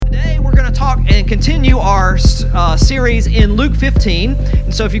continue our series in Luke 15.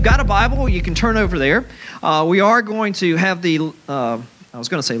 And so if you've got a Bible, you can turn over there. We are going to have the, I was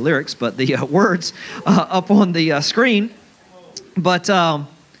going to say lyrics, but the words up on the screen. But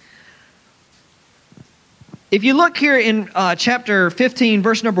if you look here in chapter 15,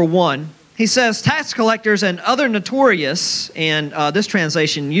 verse number 1, he says, tax collectors and other notorious, and this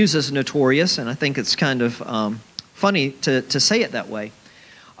translation uses notorious, and I think it's kind of funny to say it that way,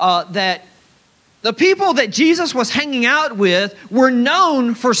 that the people that Jesus was hanging out with were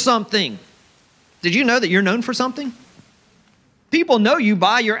known for something. Did you know that you're known for something? People know you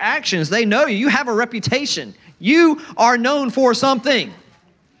by your actions. They know you. You have a reputation. You are known for something.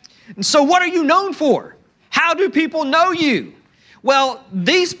 And so what are you known for? How do people know you? Well,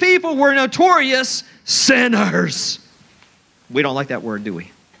 these people were notorious sinners. We don't like that word, do we?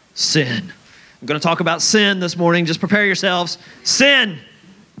 Sin. I'm going to talk about sin this morning. Just prepare yourselves. Sin.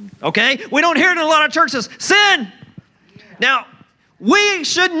 Okay? We don't hear it in a lot of churches. Sin. Now, we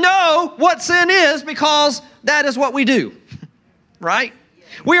should know what sin is because that is what we do. Right?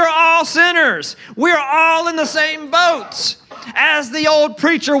 We are all sinners. We are all in the same boat. As the old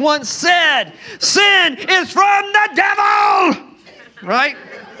preacher once said, sin is from the devil. Right?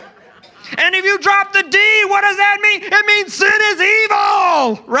 And if you drop the D, what does that mean? It means sin is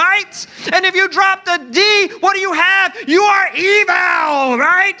evil, right? And if you drop the D, what do you have? You are evil,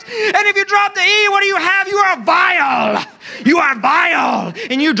 right? And if you drop the E, what do you have? You are vile. You are vile.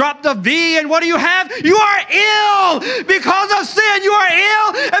 And you drop the V, and what do you have? You are ill. Because of sin, you are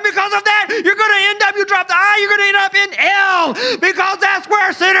ill. And because of that, you're going to end up, you drop the I, you're going to end up in ill. Because that's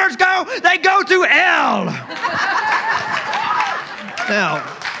where sinners go. They go to ill. Now,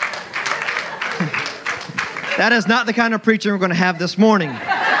 that is not the kind of preacher we're going to have this morning.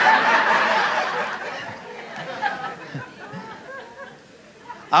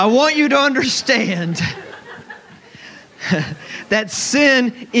 I want you to understand that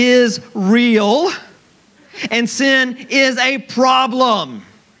sin is real and sin is a problem.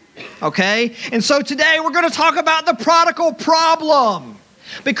 Okay? And so today we're going to talk about the prodigal problem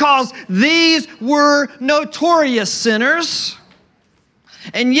because these were notorious sinners.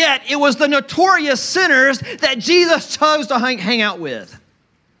 And yet, it was the notorious sinners that Jesus chose to hang out with.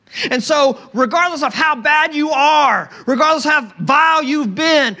 And so, regardless of how bad you are, regardless of how vile you've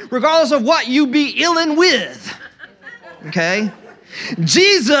been, regardless of what you be illin' with, okay,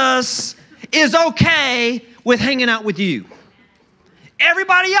 Jesus is okay with hanging out with you.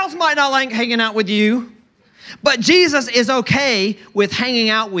 Everybody else might not like hanging out with you, but Jesus is okay with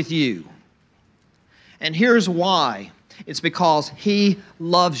hanging out with you. And here's why. It's because he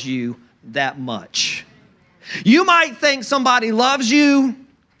loves you that much. You might think somebody loves you,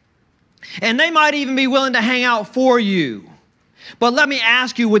 and they might even be willing to hang out for you. But let me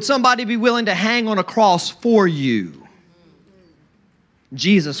ask you, would somebody be willing to hang on a cross for you?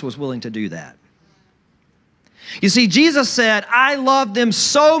 Jesus was willing to do that. You see, Jesus said, I love them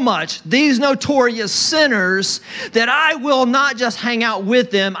so much, these notorious sinners, that I will not just hang out with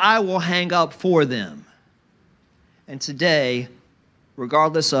them, I will hang up for them. And today,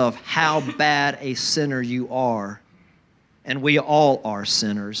 regardless of how bad a sinner you are, and we all are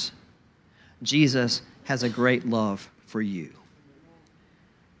sinners, Jesus has a great love for you.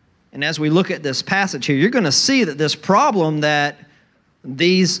 And as we look at this passage here, you're going to see that this problem that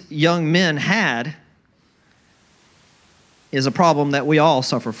these young men had is a problem that we all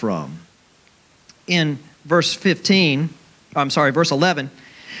suffer from. In verse 11,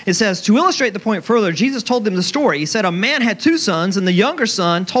 it says, to illustrate the point further, Jesus told them the story. He said, a man had 2 sons, and the younger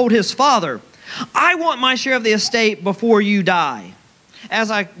son told his father, I want my share of the estate before you die. As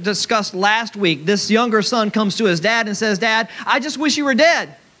I discussed last week, this younger son comes to his dad and says, Dad, I just wish you were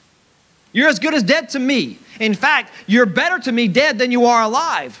dead. You're as good as dead to me. In fact, you're better to me dead than you are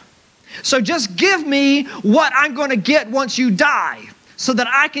alive. So just give me what I'm going to get once you die so that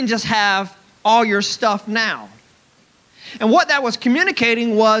I can just have all your stuff now. And what that was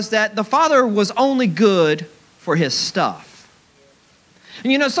communicating was that the father was only good for his stuff.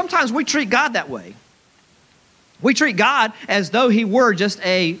 And you know, sometimes we treat God that way. We treat God as though he were just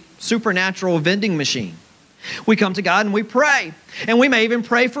a supernatural vending machine. We come to God and we pray. And we may even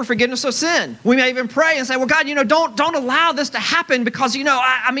pray for forgiveness of sin. We may even pray and say, well, God, don't allow this to happen because, I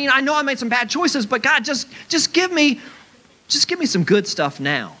know I made some bad choices, but God, just give me some good stuff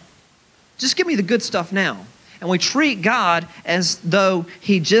now. Just give me the good stuff now. And we treat God as though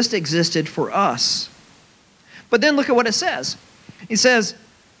he just existed for us. But then look at what it says. He says,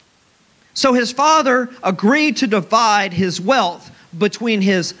 so his father agreed to divide his wealth between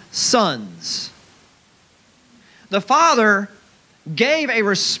his sons. The father gave a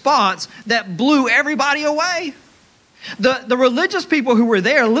response that blew everybody away. The religious people who were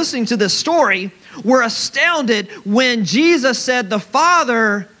there listening to this story were astounded when Jesus said the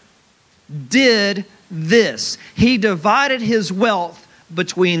Father did this. He divided his wealth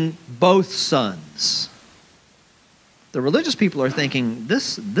between both sons. The religious people are thinking,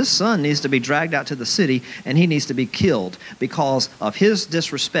 this son needs to be dragged out to the city and he needs to be killed because of his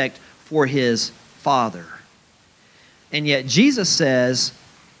disrespect for his father. And yet Jesus says,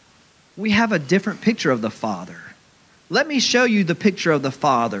 we have a different picture of the Father. Let me show you the picture of the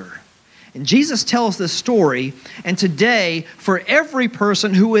Father. And Jesus tells this story, and today, for every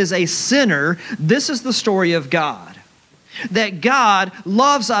person who is a sinner, this is the story of God. That God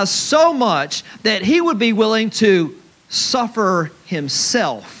loves us so much that he would be willing to suffer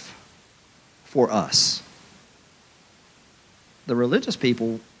himself for us. The religious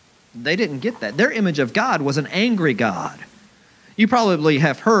people, they didn't get that. Their image of God was an angry God. You probably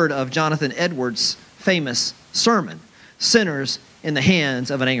have heard of Jonathan Edwards' famous sermon, Sinners in the Hands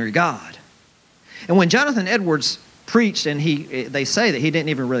of an Angry God. And when Jonathan Edwards preached, and they say that he didn't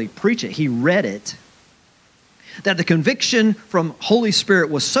even really preach it, he read it, that the conviction from Holy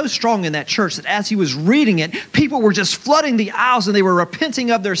Spirit was so strong in that church that as he was reading it, people were just flooding the aisles and they were repenting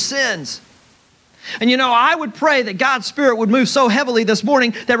of their sins. And I would pray that God's Spirit would move so heavily this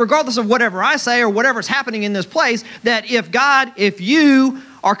morning that regardless of whatever I say or whatever's happening in this place, that if you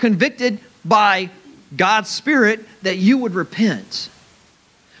are convicted by God's Spirit, that you would repent.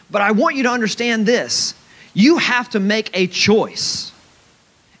 But I want you to understand this. You have to make a choice.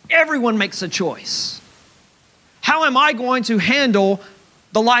 Everyone makes a choice. How am I going to handle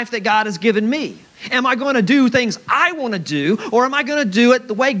the life that God has given me? Am I going to do things I want to do, or am I going to do it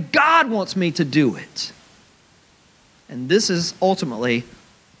the way God wants me to do it? And this is ultimately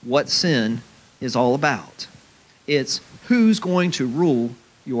what sin is all about. It's who's going to rule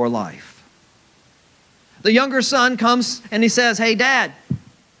your life. The younger son comes and he says, hey, Dad,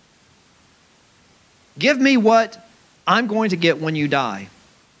 give me what I'm going to get when you die.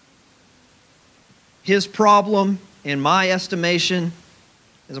 His problem, in my estimation,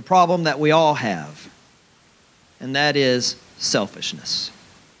 is a problem that we all have, and that is selfishness.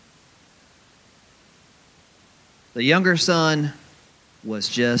 The younger son was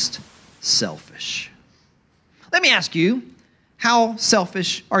just selfish. Let me ask you, how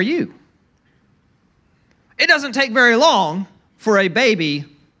selfish are you? It doesn't take very long for a baby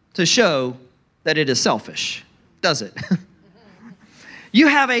to show that it is selfish, does it? You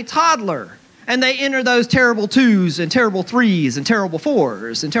have a toddler, and they enter those terrible 2s and terrible 3s and terrible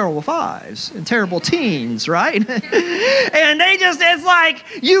 4s and terrible 5s and terrible teens, right? And it's like,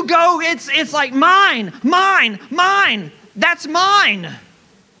 you go, it's like mine, that's mine.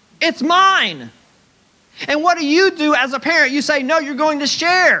 It's mine. And what do as a parent? You say, no, you're going to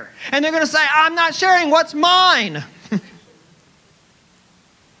share. And they're going to say, I'm not sharing what's mine.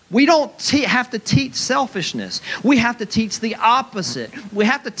 We don't have to teach selfishness. We have to teach the opposite. We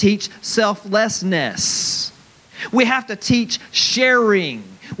have to teach selflessness. We have to teach sharing.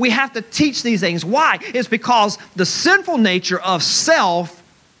 We have to teach these things. Why? It's because the sinful nature of self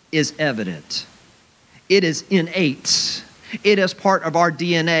is evident. It is innate. It is part of our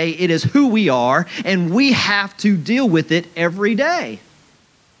DNA. It is who we are, and we have to deal with it every day.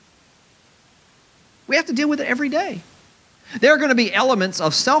 We have to deal with it every day. There are going to be elements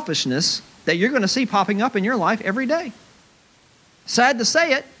of selfishness that you're going to see popping up in your life every day. Sad to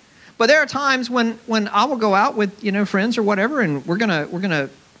say it, but there are times when I will go out with friends or whatever, and we're gonna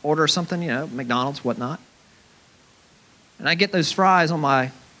order something, McDonald's, whatnot, and I get those fries on my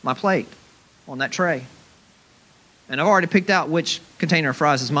plate, on that tray, and I've already picked out which container of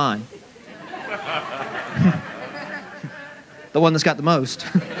fries is mine, the one that's got the most.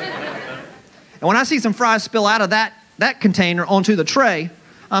 And when I see some fries spill out of that container onto the tray,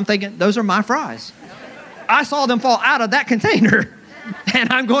 I'm thinking, those are my fries. I saw them fall out of that container,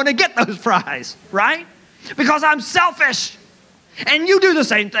 and I'm going to get those fries, right? Because I'm selfish. And you do the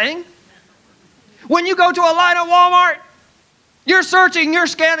same thing. When you go to a line at Walmart, you're searching, you're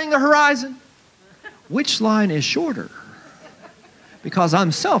scanning the horizon. Which line is shorter? Because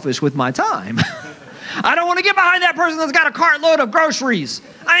I'm selfish with my time. I don't want to get behind that person that's got a cartload of groceries.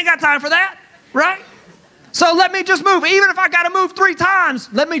 I ain't got time for that, right? So let me just move. Even if I got to move 3 times,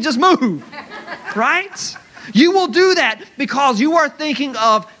 let me just move, right? You will do that because you are thinking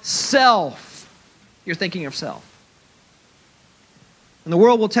of self. You're thinking of self. And the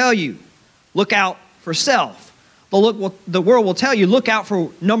world will tell you, look out for self. The world will tell you, look out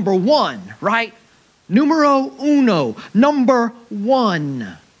for number 1, right? Numero uno, number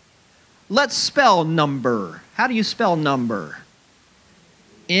 1. Let's spell number. How do you spell number?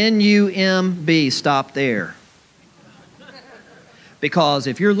 N-U-M-B, stop there. Because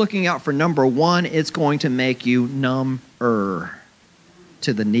if you're looking out for number one, it's going to make you number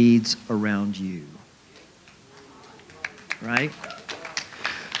to the needs around you. Right?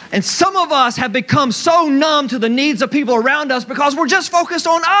 And some of us have become so numb to the needs of people around us because we're just focused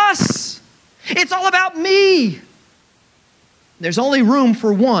on us. It's all about me. There's only room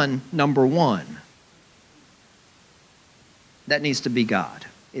for one, number one. That needs to be God.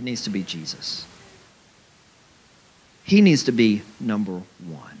 It needs to be Jesus. He needs to be number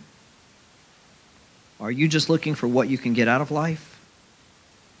one. Are you just looking for what you can get out of life?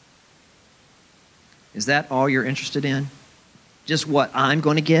 Is that all you're interested in? Just what I'm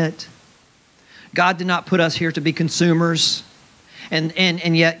going to get? God did not put us here to be consumers.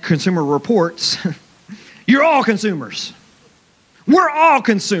 And yet Consumer Reports, you're all consumers. We're all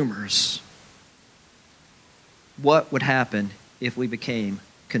consumers. What would happen if we became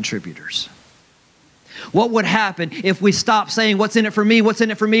contributors? What would happen if we stopped saying, what's in it for me? What's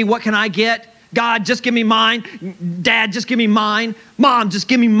in it for me? What can I get? God, just give me mine. Dad, just give me mine. Mom, just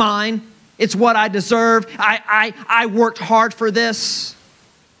give me mine. It's what I deserve. I worked hard for this.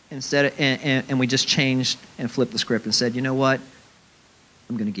 Instead, and we just changed and flipped the script and said, you know what?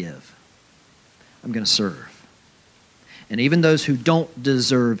 I'm going to give. I'm going to serve. And even those who don't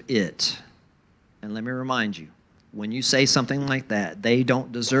deserve it, and let me remind you, when you say something like that, they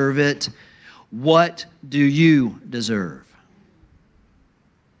don't deserve it, what do you deserve?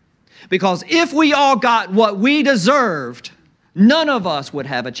 Because if we all got what we deserved, none of us would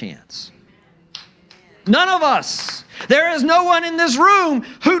have a chance. None of us. There is no one in this room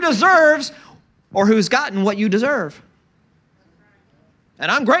who deserves or who's gotten what you deserve.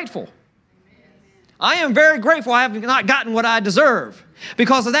 And I'm grateful. I am very grateful I have not gotten what I deserve.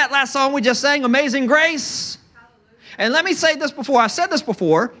 Because of that last song we just sang, Amazing Grace. And let me say this before. I've said this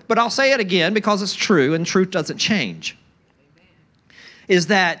before, but I'll say it again because it's true and truth doesn't change. Is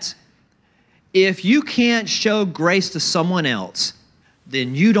that if you can't show grace to someone else,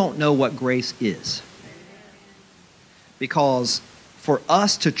 then you don't know what grace is. Because for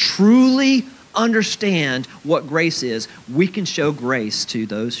us to truly understand what grace is, we can show grace to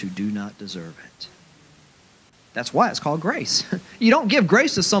those who do not deserve it. That's why it's called grace. You don't give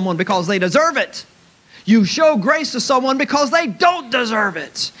grace to someone because they deserve it. You show grace to someone because they don't deserve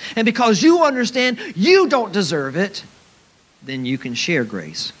it. And because you understand you don't deserve it, then you can share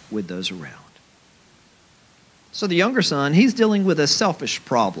grace with those around. So the younger son, he's dealing with a selfish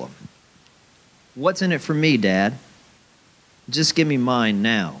problem. What's in it for me, Dad? Just give me mine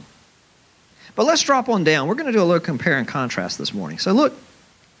now. But let's drop on down. We're going to do a little compare and contrast this morning. So look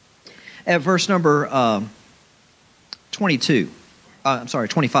at verse number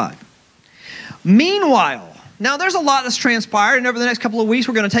 25. Meanwhile, now there's a lot that's transpired, and over the next couple of weeks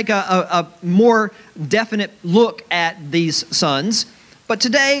we're going to take a more definite look at these sons. But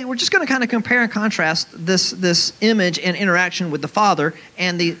today we're just going to kind of compare and contrast this image and interaction with the father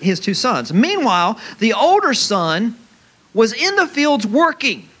and his two sons. Meanwhile, the older son was in the fields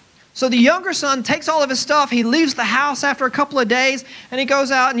working. So the younger son takes all of his stuff, he leaves the house after a couple of days, and he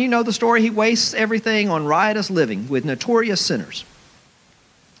goes out, and you know the story, he wastes everything on riotous living with notorious sinners.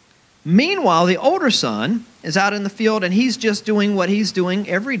 Meanwhile, the older son is out in the field, and he's just doing what he's doing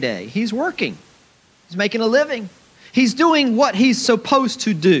every day. He's working. He's making a living. He's doing what he's supposed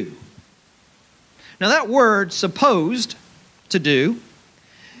to do. Now that word, supposed to do,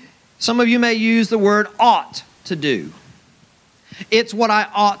 some of you may use the word ought to do. It's what I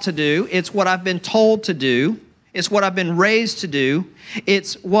ought to do. It's what I've been told to do. It's what I've been raised to do.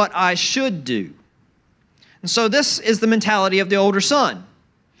 It's what I should do. And so this is the mentality of the older son.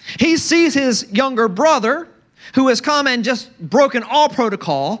 He sees his younger brother who has come and just broken all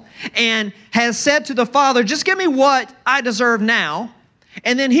protocol and has said to the father, just give me what I deserve now.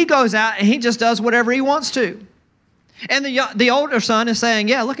 And then he goes out and he just does whatever he wants to. And the older son is saying,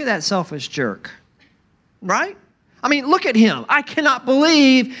 yeah, look at that selfish jerk. Right? I mean, look at him. I cannot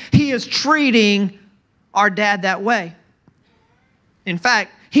believe he is treating our dad that way. In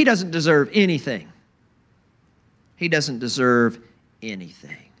fact, he doesn't deserve anything. He doesn't deserve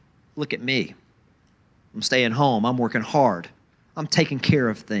anything. Look at me. I'm staying home. I'm working hard. I'm taking care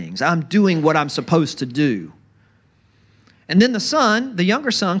of things. I'm doing what I'm supposed to do. And then the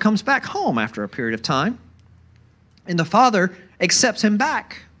younger son, comes back home after a period of time. And the father accepts him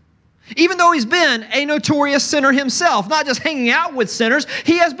back. Even though he's been a notorious sinner himself, not just hanging out with sinners,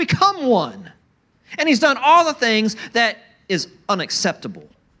 he has become one. And he's done all the things that is unacceptable.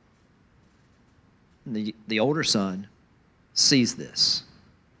 And the older son sees this.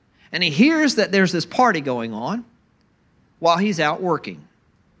 And he hears that there's this party going on while he's out working.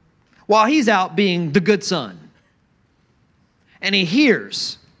 while he's out being the good son. And he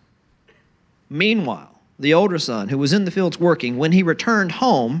hears, meanwhile, the older son who was in the fields working, when he returned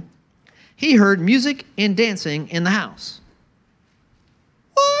home, he heard music and dancing in the house.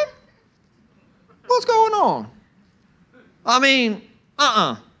 What? What's going on? I mean,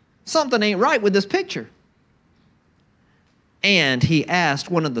 something ain't right with this picture. And he asked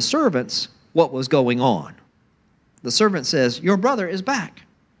one of the servants what was going on. The servant says, your brother is back,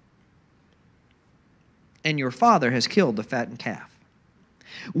 and your father has killed the fattened calf.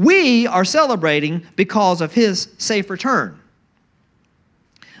 We are celebrating because of his safe return.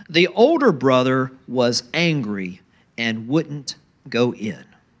 The older brother was angry and wouldn't go in.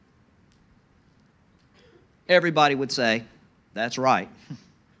 Everybody would say, that's right.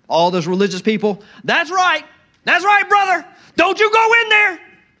 All those religious people, that's right. That's right, brother. Don't you go in there.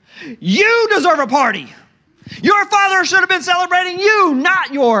 You deserve a party. Your father should have been celebrating you,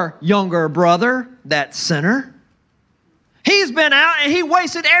 not your younger brother, that sinner. He's been out and he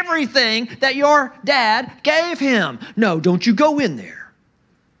wasted everything that your dad gave him. No, don't you go in there.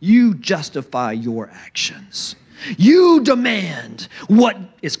 You justify your actions. You demand what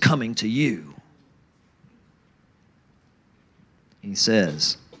is coming to you. He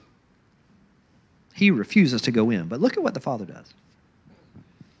says, he refuses to go in. But look at what the father does.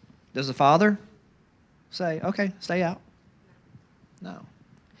 Does the father say, okay, stay out? No.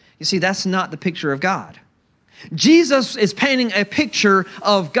 You see, that's not the picture of God. Jesus is painting a picture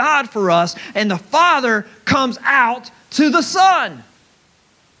of God for us, and the Father comes out to the Son.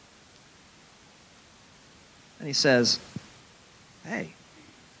 And he says, hey,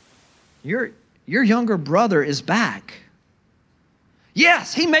 your younger brother is back.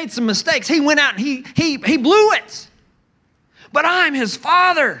 Yes, he made some mistakes. He went out and he blew it. But I'm his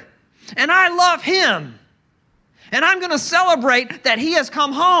father, and I love him. And I'm going to celebrate that he has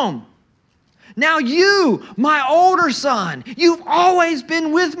come home. Now you, my older son, you've always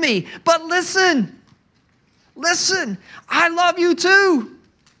been with me. But listen, I love you too.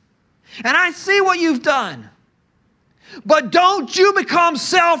 And I see what you've done. But don't you become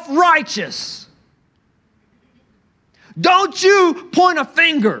self-righteous. Don't you point a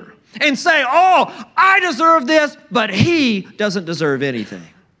finger and say, oh, I deserve this, but he doesn't deserve anything.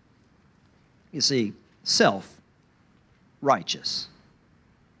 You see, self-righteous.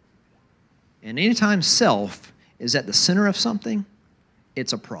 And anytime self is at the center of something,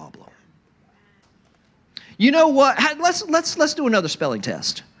 it's a problem. You know what? Let's do another spelling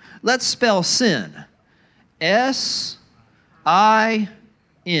test. Let's spell sin. S-I-N.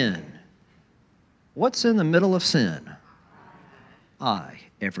 What's in the middle of sin? I,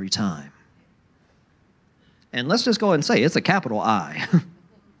 every time. And let's just go ahead and say it's a capital I.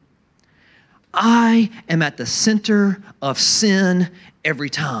 I am at the center of sin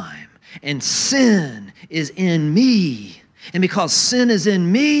every time. And sin is in me. And because sin is in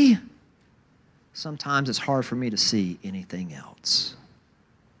me, sometimes it's hard for me to see anything else.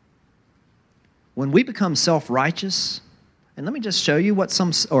 When we become self-righteous, and let me just show you what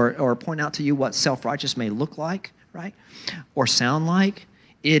or point out to you what self-righteous may look like, right? Or sound like.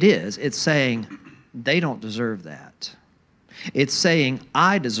 It's saying, they don't deserve that. It's saying,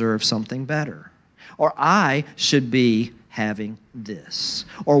 I deserve something better. Or I should be having this.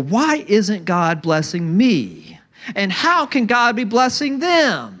 Or why isn't God blessing me? And how can God be blessing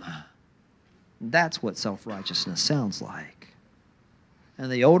them? That's what self-righteousness sounds like. And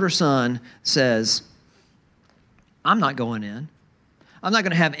the older son says, I'm not going in. I'm not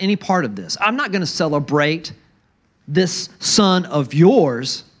going to have any part of this. I'm not going to celebrate this son of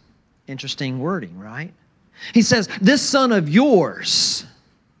yours. Interesting wording, right? He says, this son of yours.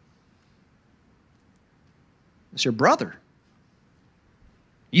 It's your brother.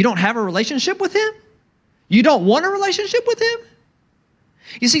 You don't have a relationship with him? You don't want a relationship with him?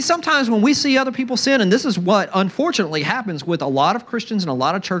 You see, sometimes when we see other people sin, and this is what unfortunately happens with a lot of Christians and a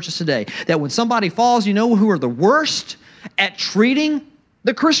lot of churches today, that when somebody falls, you know who are the worst at treating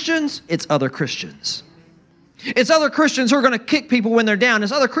the Christians? It's other Christians. It's other Christians who are going to kick people when they're down.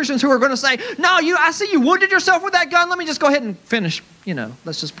 It's other Christians who are going to say, no, I see you wounded yourself with that gun. Let me just go ahead and finish.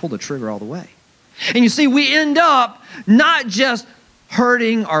 Let's just pull the trigger all the way. And you see, we end up not just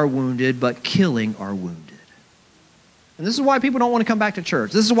hurting our wounded, but killing our wounded. And this is why people don't want to come back to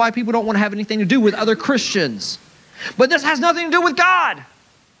church. This is why people don't want to have anything to do with other Christians. But this has nothing to do with God.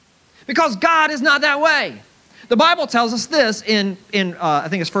 Because God is not that way. The Bible tells us this in I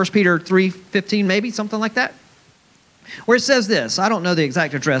think it's 1 Peter 3:15 maybe, something like that. Where it says this. I don't know the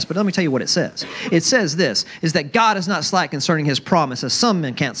exact address, but let me tell you what it says. It says this, is that God is not slack concerning his promise, as some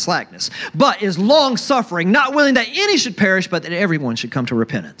men count slackness, but is long-suffering, not willing that any should perish, but that everyone should come to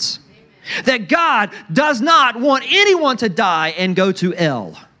repentance. That God does not want anyone to die and go to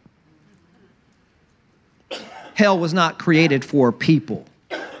hell. Hell was not created for people.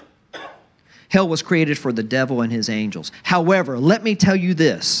 Hell was created for the devil and his angels. However, let me tell you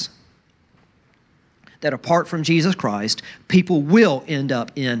this, that apart from Jesus Christ, people will end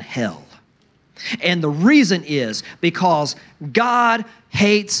up in hell. And the reason is because God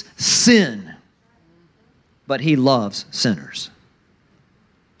hates sin, but He loves sinners.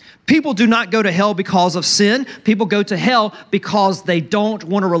 People do not go to hell because of sin. People go to hell because they don't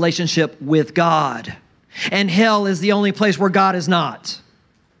want a relationship with God. And hell is the only place where God is not.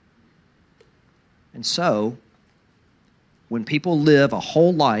 And so, when people live a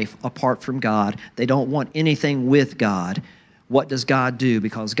whole life apart from God, they don't want anything with God. What does God do?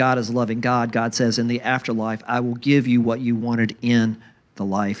 Because God is loving God. God says, in the afterlife, I will give you what you wanted in the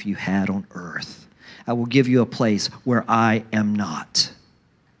life you had on earth. I will give you a place where I am not.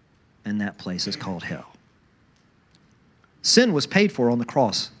 And that place is called hell. Sin was paid for on the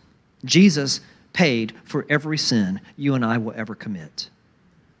cross. Jesus paid for every sin you and I will ever commit.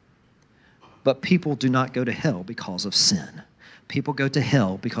 But people do not go to hell because of sin. People go to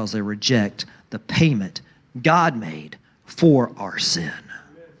hell because they reject the payment God made for our sin.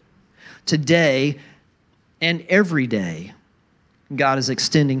 Today and every day, God is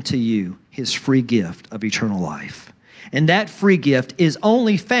extending to you His free gift of eternal life. And that free gift is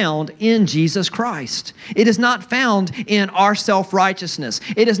only found in Jesus Christ. It is not found in our self-righteousness.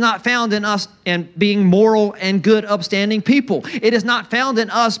 It is not found in us and being moral and good, upstanding people. It is not found in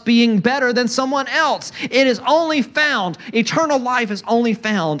us being better than someone else. It is only found, eternal life is only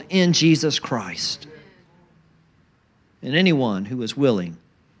found in Jesus Christ. And anyone who is willing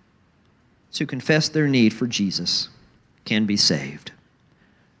to confess their need for Jesus can be saved.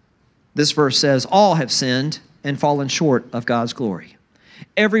 This verse says, all have sinned and fallen short of God's glory.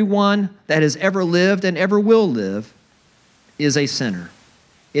 Everyone that has ever lived and ever will live is a sinner.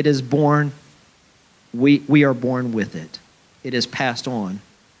 It is born, we are born with it. It is passed on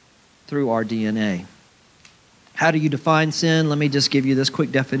through our DNA. How do you define sin? Let me just give you this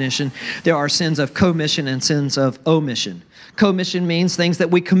quick definition. There are sins of commission and sins of omission. Commission means things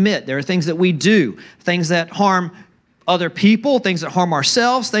that we commit. There are things that we do, things that harm other people, things that harm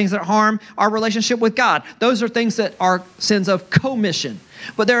ourselves, things that harm our relationship with God. Those are things that are sins of commission.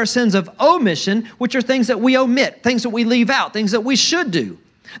 But there are sins of omission, which are things that we omit, things that we leave out, things that we should do,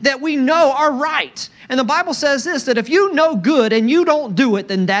 that we know are right. And the Bible says this, that if you know good and you don't do it,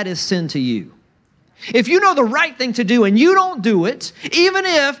 then that is sin to you. If you know the right thing to do and you don't do it, even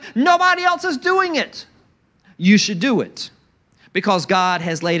if nobody else is doing it, you should do it. Because God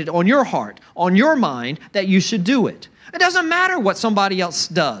has laid it on your heart, on your mind, that you should do it. It doesn't matter what somebody else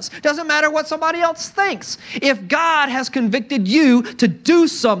does. It doesn't matter what somebody else thinks. If God has convicted you to do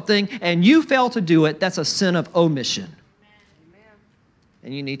something and you fail to do it, that's a sin of omission. Amen.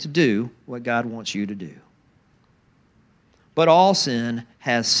 And you need to do what God wants you to do. But all sin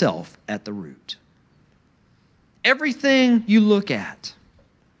has self at the root. Everything you look at,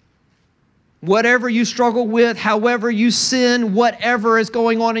 whatever you struggle with, however you sin, whatever is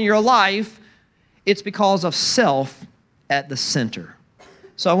going on in your life, it's because of self at the center.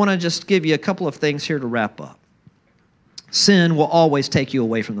 So I want to just give you a couple of things here to wrap up. Sin will always take you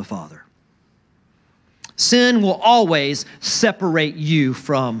away from the Father. Sin will always separate you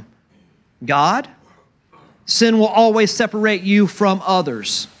from God. Sin will always separate you from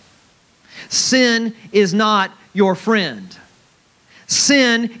others. Sin is not your friend.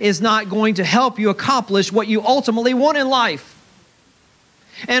 Sin is not going to help you accomplish what you ultimately want in life.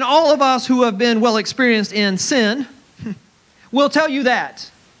 And all of us who have been well experienced in sin will tell you that.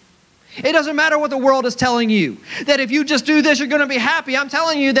 It doesn't matter what the world is telling you, that if you just do this, you're going to be happy. I'm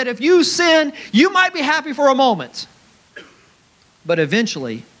telling you that if you sin, you might be happy for a moment. But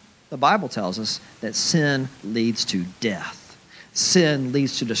eventually, the Bible tells us that sin leads to death. Sin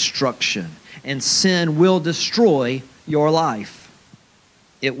leads to destruction. And sin will destroy your life.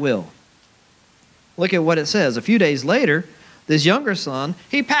 It will. Look at what it says. A few days later, this younger son,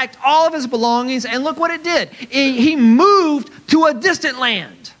 he packed all of his belongings, and look what it did. He moved to a distant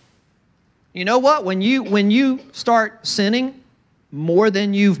land. You know what? When you start sinning more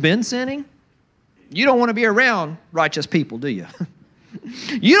than you've been sinning, you don't want to be around righteous people, do you?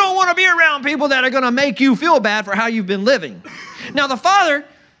 You don't want to be around people that are going to make you feel bad for how you've been living. Now, the father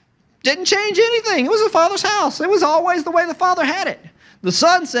didn't change anything. It was the father's house. It was always the way the father had it. The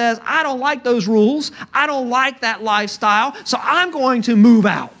son says, I don't like those rules. I don't like that lifestyle, so I'm going to move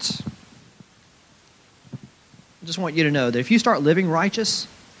out. I just want you to know that if you start living righteous,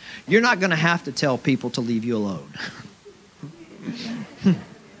 you're not going to have to tell people to leave you alone.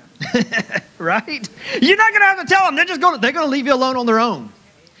 Right? You're not going to have to tell them. They're going to leave you alone on their own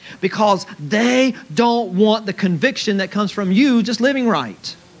because they don't want the conviction that comes from you just living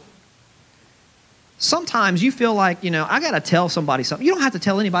right. Sometimes you feel like, I got to tell somebody something. You don't have to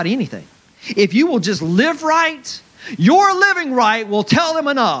tell anybody anything. If you will just live right, your living right will tell them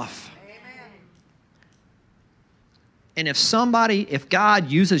enough. Amen. And if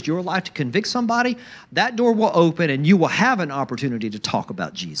God uses your life to convict somebody, that door will open and you will have an opportunity to talk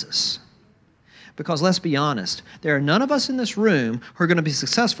about Jesus. Because let's be honest, there are none of us in this room who are going to be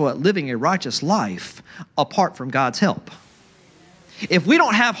successful at living a righteous life apart from God's help. If we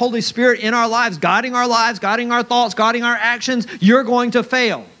don't have Holy Spirit in our lives, guiding our thoughts, guiding our actions, you're going to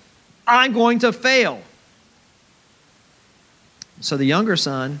fail. I'm going to fail. So the younger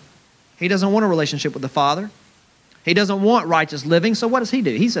son, he doesn't want a relationship with the father. He doesn't want righteous living. So what does he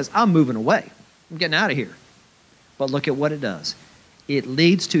do? He says, I'm moving away. I'm getting out of here. But look at what it does. It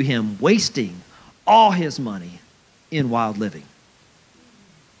leads to him wasting all his money in wild living.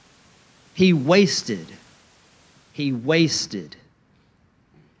 He wasted.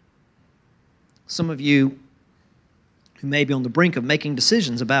 Some of you who may be on the brink of making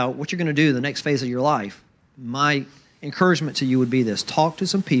decisions about what you're going to do the next phase of your life, my encouragement to you would be this. Talk to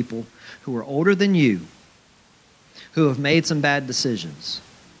some people who are older than you, who have made some bad decisions.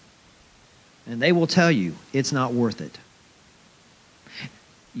 And they will tell you it's not worth it.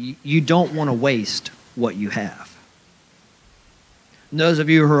 You don't want to waste what you have. And those of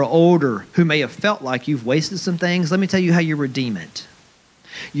you who are older, who may have felt like you've wasted some things, let me tell you how you redeem it.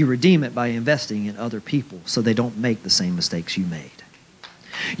 You redeem it by investing in other people so they don't make the same mistakes you made.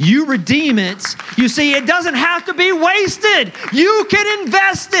 You redeem it. You see, it doesn't have to be wasted. You can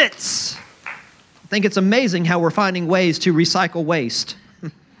invest it. I think it's amazing how we're finding ways to recycle waste.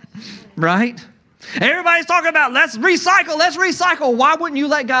 Right? Everybody's talking about let's recycle. Why wouldn't you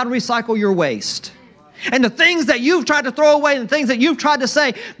let God recycle your waste? And the things that you've tried to throw away and the things that you've tried to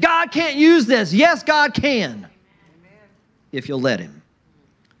say, God can't use this. Yes, God can. If you'll let him.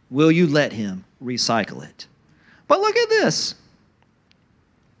 Will you let him recycle it? But look at this.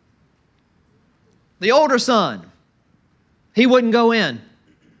 The older son, he wouldn't go in.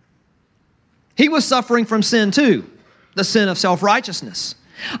 He was suffering from sin too, the sin of self-righteousness.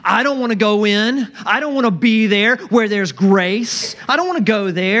 I don't want to go in. I don't want to be there where there's grace. I don't want to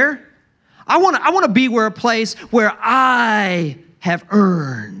go there. I want to be where a place where I have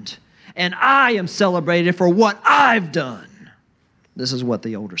earned and I am celebrated for what I've done. This is what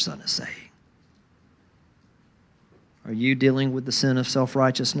the older son is saying. Are you dealing with the sin of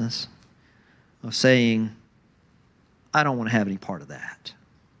self-righteousness? Of saying, I don't want to have any part of that.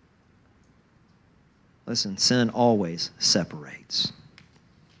 Listen, sin always separates.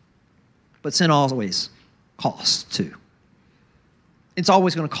 But sin always costs too. It's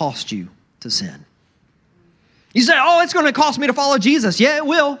always going to cost you to sin. You say, it's going to cost me to follow Jesus. Yeah, it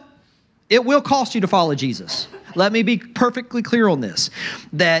will. It will cost you to follow Jesus. Let me be perfectly clear on this.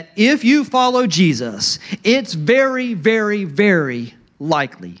 That if you follow Jesus, it's very, very, very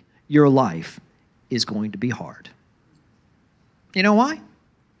likely your life is going to be hard. You know why?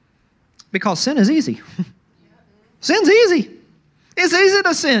 Because sin is easy. Sin's easy. It's easy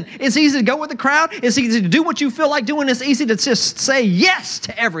to sin. It's easy to go with the crowd. It's easy to do what you feel like doing. It's easy to just say yes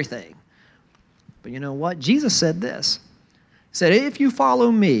to everything. But you know what? Jesus said this. He said, if you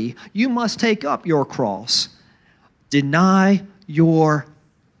follow me, you must take up your cross. Deny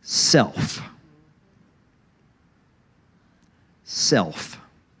yourself. Self.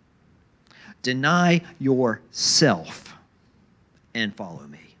 Deny yourself and follow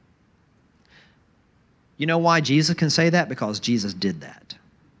me. You know why Jesus can say that? Because Jesus did that.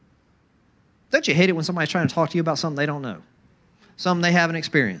 Don't you hate it when somebody's trying to talk to you about something they don't know? Something they haven't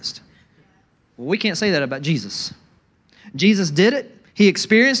experienced? Well, we can't say that about Jesus. Jesus did it. He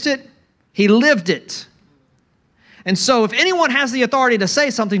experienced it. He lived it. And so if anyone has the authority to say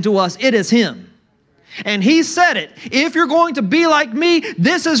something to us, it is him. And he said it. If you're going to be like me,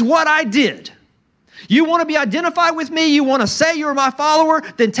 this is what I did. You want to be identified with me, you want to say you're my follower,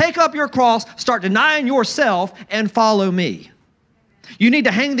 then take up your cross, start denying yourself, and follow me. You need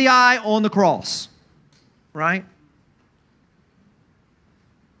to hang the eye on the cross, right?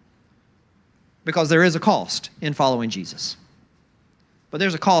 Because there is a cost in following Jesus. But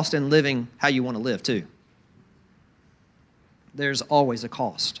there's a cost in living how you want to live too. There's always a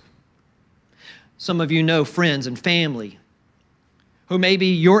cost. Some of you know friends and family who may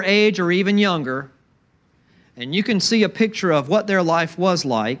be your age or even younger, and you can see a picture of what their life was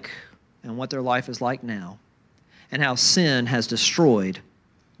like and what their life is like now, and how sin has destroyed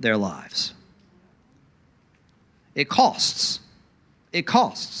their lives. It costs. It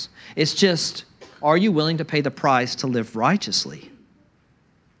costs. It's just, are you willing to pay the price to live righteously?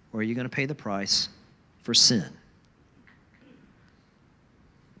 Or are you going to pay the price for sin?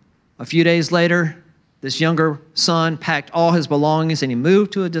 A few days later, this younger son packed all his belongings and he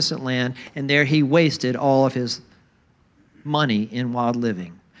moved to a distant land, and there he wasted all of his money in wild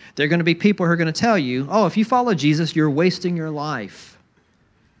living. There are going to be people who are going to tell you, oh, if you follow Jesus, you're wasting your life.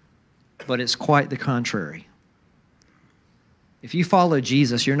 But it's quite the contrary. If you follow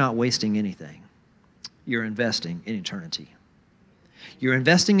Jesus, you're not wasting anything. You're investing in eternity. You're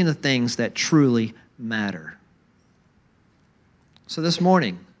investing in the things that truly matter. So this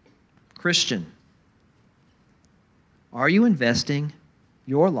morning, Christian, are you investing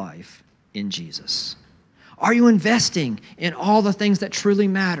your life in Jesus? Are you investing in all the things that truly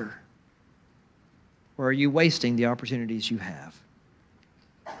matter? Or are you wasting the opportunities you have?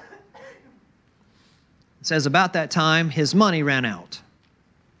 It says about that time, his money ran out.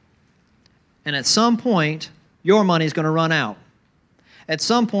 And at some point, your money is going to run out. At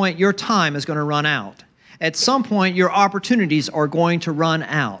some point, your time is going to run out. At some point, your opportunities are going to run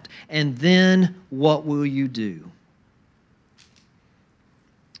out. And then what will you do?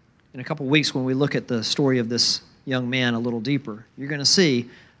 In a couple of weeks, when we look at the story of this young man a little deeper, you're going to see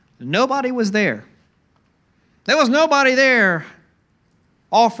nobody was there. There was nobody there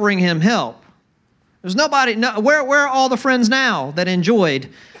offering him help. There's nobody. Where are all the friends now that enjoyed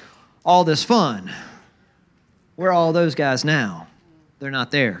all this fun? Where are all those guys now? They're not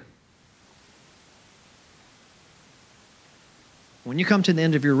there. When you come to the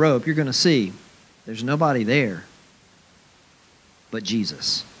end of your rope, you're going to see there's nobody there but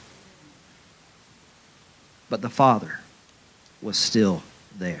Jesus. But the Father was still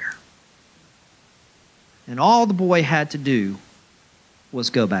there. And all the boy had to do was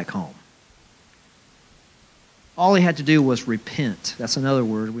go back home. All he had to do was repent. That's another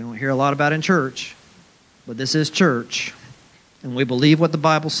word we don't hear a lot about in church, but this is church, and we believe what the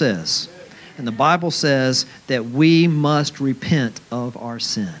Bible says. And the Bible says that we must repent of our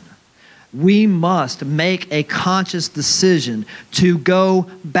sin. We must make a conscious decision to go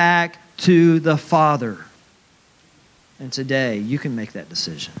back to the Father. And today, you can make that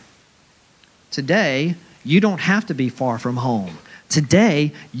decision. Today, you don't have to be far from home.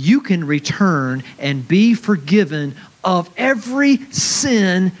 Today, you can return and be forgiven of every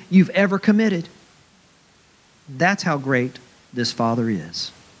sin you've ever committed. That's how great this Father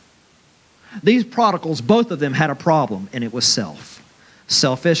is. These prodigals, both of them had a problem, and it was self.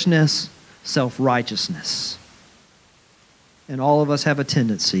 Selfishness, self-righteousness. And all of us have a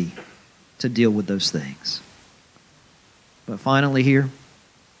tendency to deal with those things. But finally here,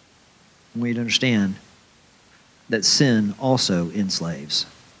 we need to understand that sin also enslaves.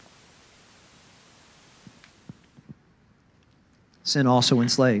 Sin also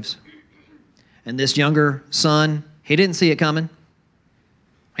enslaves. And this younger son, he didn't see it coming.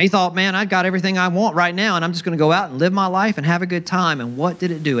 He thought, man, I've got everything I want right now, and I'm just going to go out and live my life and have a good time. And what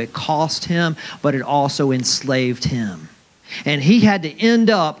did it do? It cost him, but it also enslaved him. And he had to end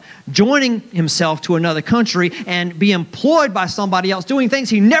up joining himself to another country and be employed by somebody else doing things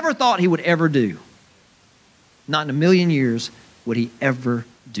he never thought he would ever do. Not in a million years would he ever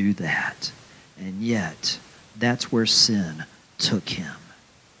do that. And yet, that's where sin took him.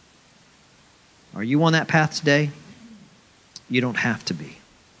 Are you on that path today? You don't have to be.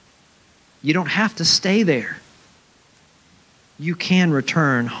 You don't have to stay there. You can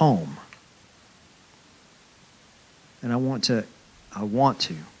return home. And I want to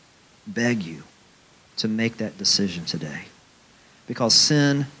beg you to make that decision today. Because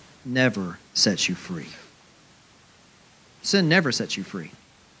sin never sets you free. Sin never sets you free.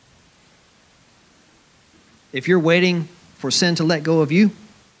 If you're waiting for sin to let go of you,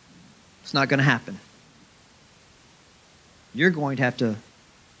 it's not going to happen. You're going to have to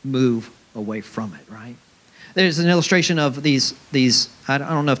move away from it, right? There's an illustration of these I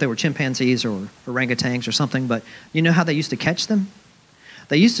don't know if they were chimpanzees or orangutans or something, but you know how they used to catch them?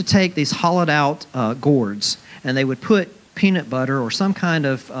 They used to take these hollowed out gourds, and they would put peanut butter or some kind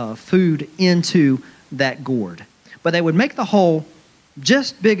of food into that gourd. But they would make the hole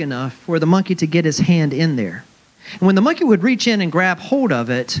just big enough for the monkey to get his hand in there. And when the monkey would reach in and grab hold of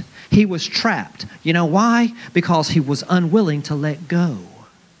it, he was trapped. You know why? Because he was unwilling to let go.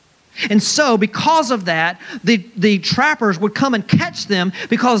 And so, because of that, the trappers would come and catch them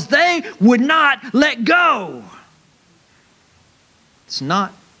because they would not let go. It's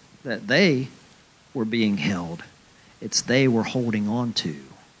not that they were being held. It's they were holding on to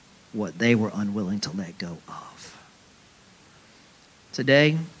what they were unwilling to let go of.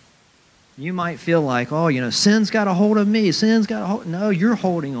 Today, You might feel like, oh, sin's got a hold of me. Sin's got a hold. No, you're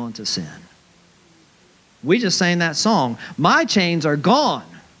holding on to sin. We just sang that song. My chains are gone.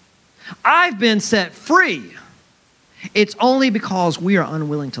 I've been set free. It's only because we are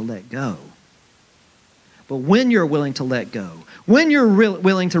unwilling to let go. But when you're willing to let go, when you're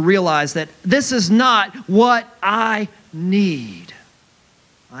willing to realize that this is not what I need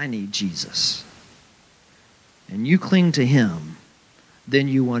Jesus, and you cling to Him, then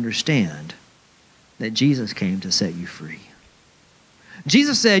you understand that Jesus came to set you free.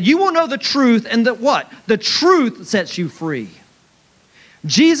 Jesus said, you will know the truth, and that what? The truth sets you free.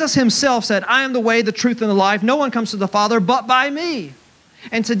 Jesus Himself said, I am the way, the truth, and the life. No one comes to the Father but by me.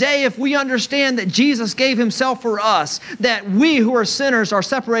 And today, if we understand that Jesus gave Himself for us, that we who are sinners are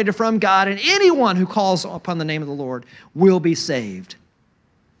separated from God, and anyone who calls upon the name of the Lord will be saved,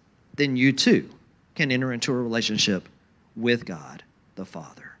 then you too can enter into a relationship with God the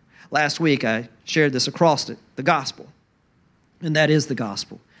Father. Last week, I shared this across the gospel, and that is the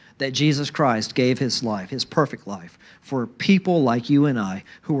gospel, that Jesus Christ gave His life, His perfect life, for people like you and I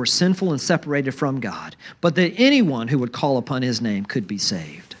who were sinful and separated from God, but that anyone who would call upon His name could be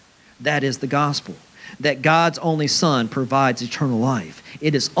saved. That is the gospel, that God's only Son provides eternal life.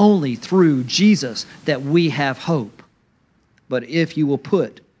 It is only through Jesus that we have hope. But if you will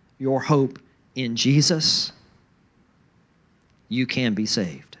put your hope in Jesus, you can be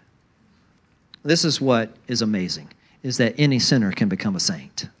saved. This is what is amazing, is that any sinner can become a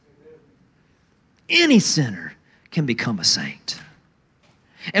saint. Any sinner can become a saint.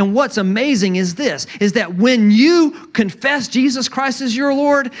 And what's amazing is this, is that when you confess Jesus Christ as your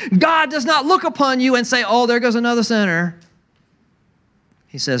Lord, God does not look upon you and say, oh, there goes another sinner.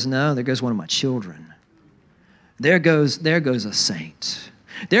 He says, no, there goes one of my children. There goes a saint.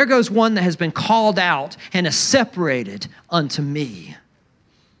 There goes one that has been called out and is separated unto me.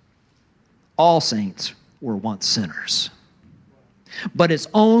 All saints were once sinners. But it's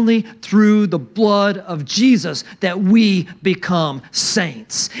only through the blood of Jesus that we become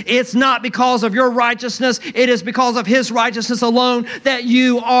saints. It's not because of your righteousness. It is because of His righteousness alone that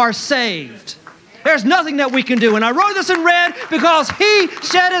you are saved. There's nothing that we can do. And I wrote this in red because He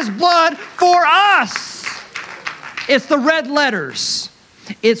shed His blood for us. It's the red letters.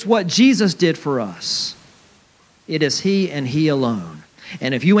 It's what Jesus did for us. It is He and He alone.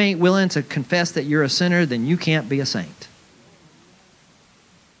 And if you ain't willing to confess that you're a sinner, then you can't be a saint.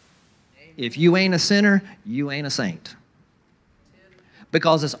 If you ain't a sinner, you ain't a saint.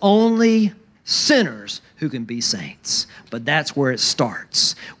 Because it's only sinners who can be saints. But that's where it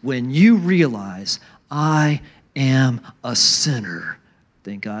starts. When you realize, I am a sinner,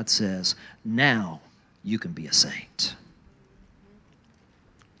 then God says, now you can be a saint.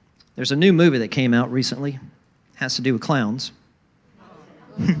 There's a new movie that came out recently. It has to do with clowns.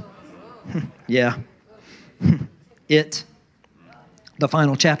 Yeah. It, the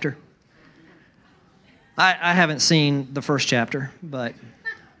final chapter. I haven't seen the first chapter,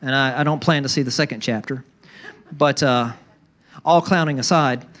 and I don't plan to see the second chapter. But all clowning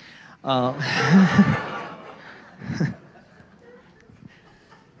aside, where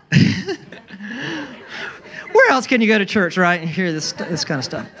else can you go to church, right, and hear this kind of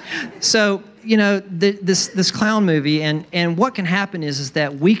stuff? So, this clown movie, and what can happen is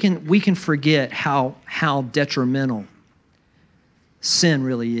that we can forget how detrimental sin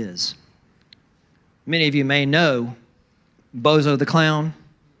really is. Many of you may know Bozo the Clown.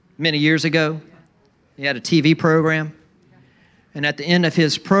 Many years ago, he had a TV program. And at the end of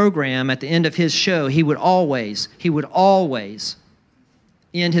his program, at the end of his show, he would always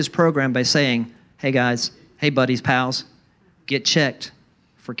end his program by saying, hey guys, hey buddies, pals, get checked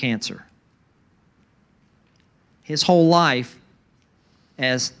for cancer. His whole life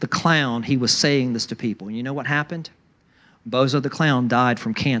as the clown, he was saying this to people. And you know what happened? Bozo the Clown died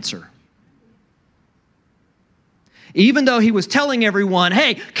from cancer. Even though he was telling everyone,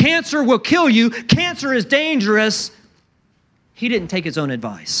 hey, cancer will kill you, cancer is dangerous, he didn't take his own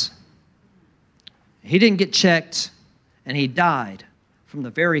advice. He didn't get checked, and he died from the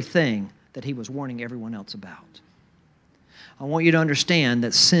very thing that he was warning everyone else about. I want you to understand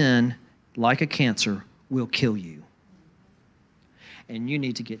that sin, like a cancer, will kill you. And you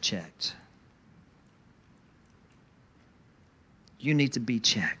need to get checked. You need to be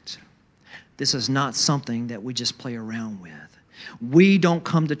checked. This is not something that we just play around with. We don't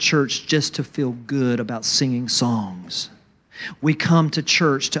come to church just to feel good about singing songs. We come to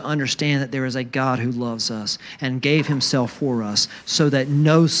church to understand that there is a God who loves us and gave Himself for us so that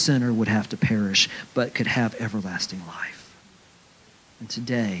no sinner would have to perish but could have everlasting life. And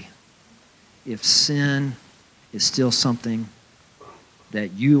today, if sin is still something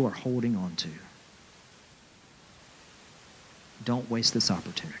that you are holding on to. Don't waste this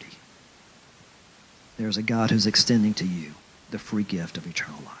opportunity. There's a God who's extending to you the free gift of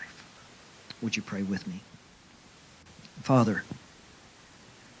eternal life. Would you pray with me? Father,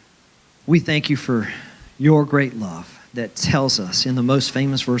 we thank you for your great love that tells us in the most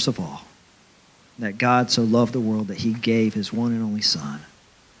famous verse of all that God so loved the world that he gave his one and only Son,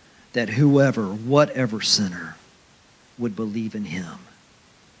 that whoever, whatever sinner would believe in him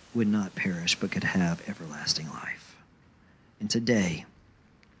would not perish but could have everlasting life. And today,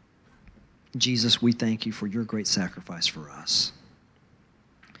 Jesus, we thank you for your great sacrifice for us,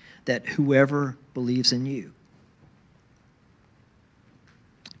 that whoever believes in you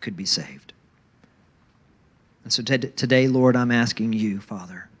could be saved. And so today, Lord, I'm asking you,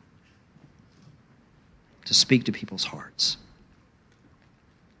 Father, to speak to people's hearts.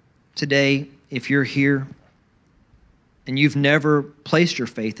 Today, if you're here and you've never placed your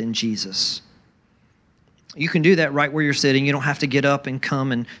faith in Jesus, you can do that right where you're sitting. You don't have to get up and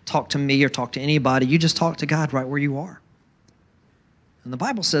come and talk to me or talk to anybody. You just talk to God right where you are. And the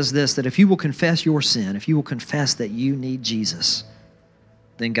Bible says this, that if you will confess your sin, if you will confess that you need Jesus,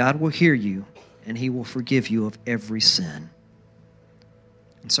 then God will hear you and he will forgive you of every sin.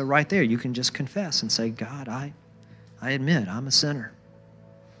 And so right there, you can just confess and say, God, I admit I'm a sinner.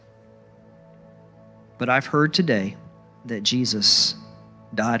 But I've heard today that Jesus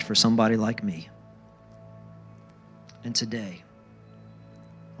died for somebody like me. And today,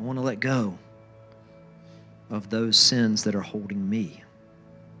 I want to let go of those sins that are holding me.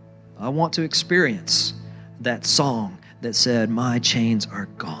 I want to experience that song that said, my chains are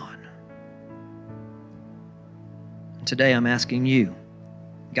gone. And today I'm asking you,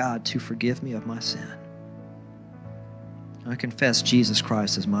 God, to forgive me of my sin. I confess Jesus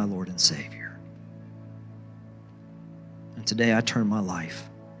Christ as my Lord and Savior. And today I turn my life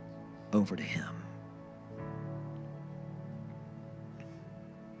over to him.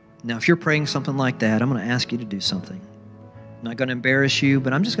 Now, if you're praying something like that, I'm going to ask you to do something. I'm not going to embarrass you,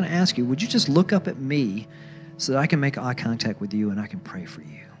 but I'm just going to ask you, would you just look up at me so that I can make eye contact with you and I can pray for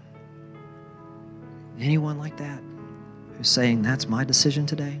you? Anyone like that who's saying, that's my decision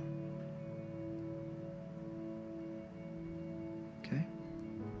today? Okay.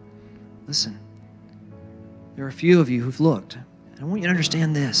 Listen, there are a few of you who've looked, and I want you to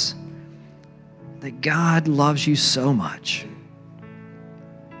understand this, that God loves you so much.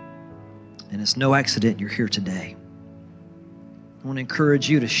 And it's no accident you're here today. I want to encourage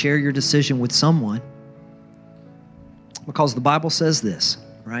you to share your decision with someone, because the Bible says this,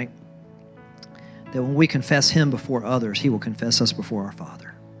 right? That when we confess him before others, he will confess us before our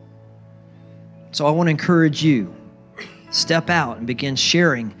Father. So I want to encourage you, step out and begin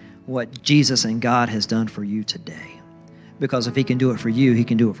sharing what Jesus and God has done for you today. Because if he can do it for you, he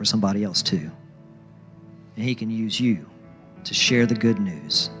can do it for somebody else too. And he can use you to share the good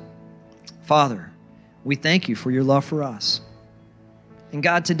news. Father, we thank you for your love for us. And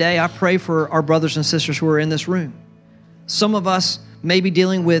God, today I pray for our brothers and sisters who are in this room. Some of us may be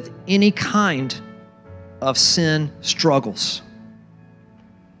dealing with any kind of sin struggles.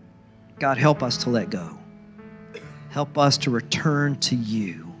 God, help us to let go. Help us to return to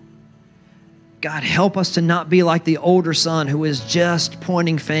you. God, help us to not be like the older son who is just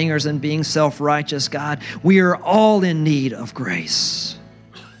pointing fingers and being self-righteous. God, we are all in need of grace.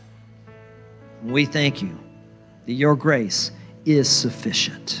 We thank you that your grace is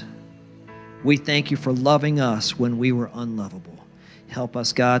sufficient. We thank you for loving us when we were unlovable. Help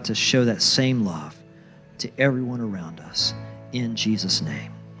us, God, to show that same love to everyone around us. In Jesus'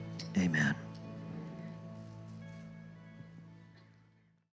 name, amen.